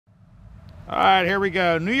All right, here we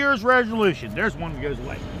go. New Year's resolution. There's one that goes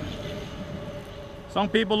away. Some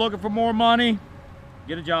people looking for more money,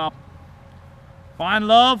 get a job. Find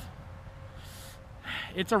love,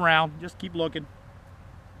 it's around. Just keep looking.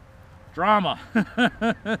 Drama.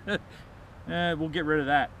 We'll get rid of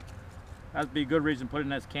that. That'd be a good reason to put in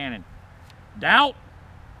this cannon. Doubt,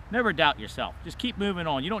 never doubt yourself. Just keep moving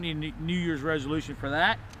on. You don't need a New Year's resolution for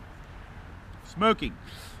that. Smoking,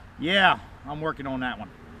 yeah, I'm working on that one.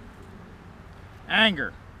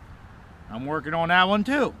 Anger, I'm working on that one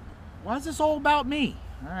too. Why is this all about me?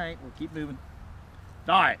 All right, we'll keep moving.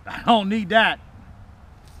 Diet, I don't need that.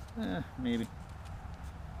 Maybe.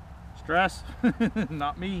 Stress,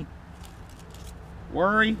 not me.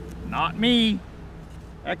 Worry, not me.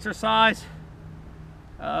 Exercise,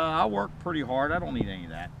 I work pretty hard. I don't need any of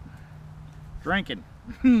that. Drinking,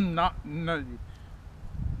 no,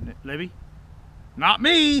 Libby, not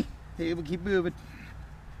me. Hey, we'll keep moving.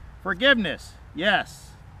 Forgiveness,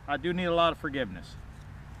 yes, I do need a lot of forgiveness.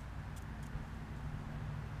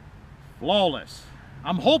 Flawless,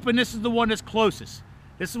 I'm hoping this is the one that's closest.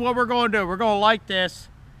 This is what we're going to do. We're going to like this.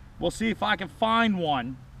 We'll see if I can find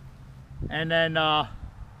one. And then,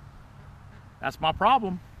 that's my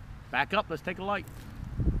problem. Back up, let's take a light.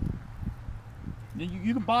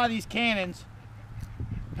 You can buy these cannons,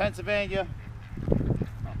 Pennsylvania,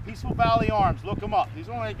 Peaceful Valley Arms, look them up. These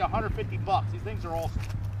are only like 150 bucks. These things are awesome.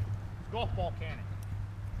 Golf ball cannon.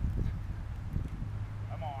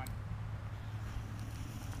 Come on.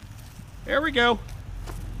 There we go.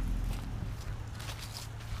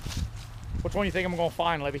 Which one do you think I'm going to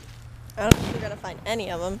find, Libby? I don't think you're going to find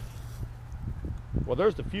any of them. Well,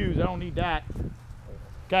 there's the fuse. I don't need that.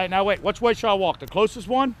 Okay, now wait. Which way should I walk? The closest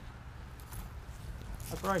one?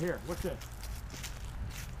 That's right here. What's this?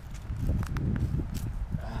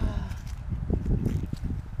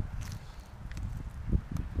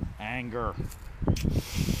 Anger.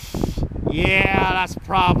 Yeah, that's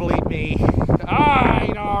probably me. All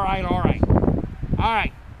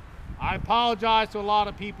right. I apologize to a lot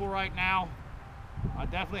of people right now. I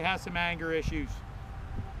definitely have some anger issues.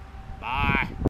 Bye.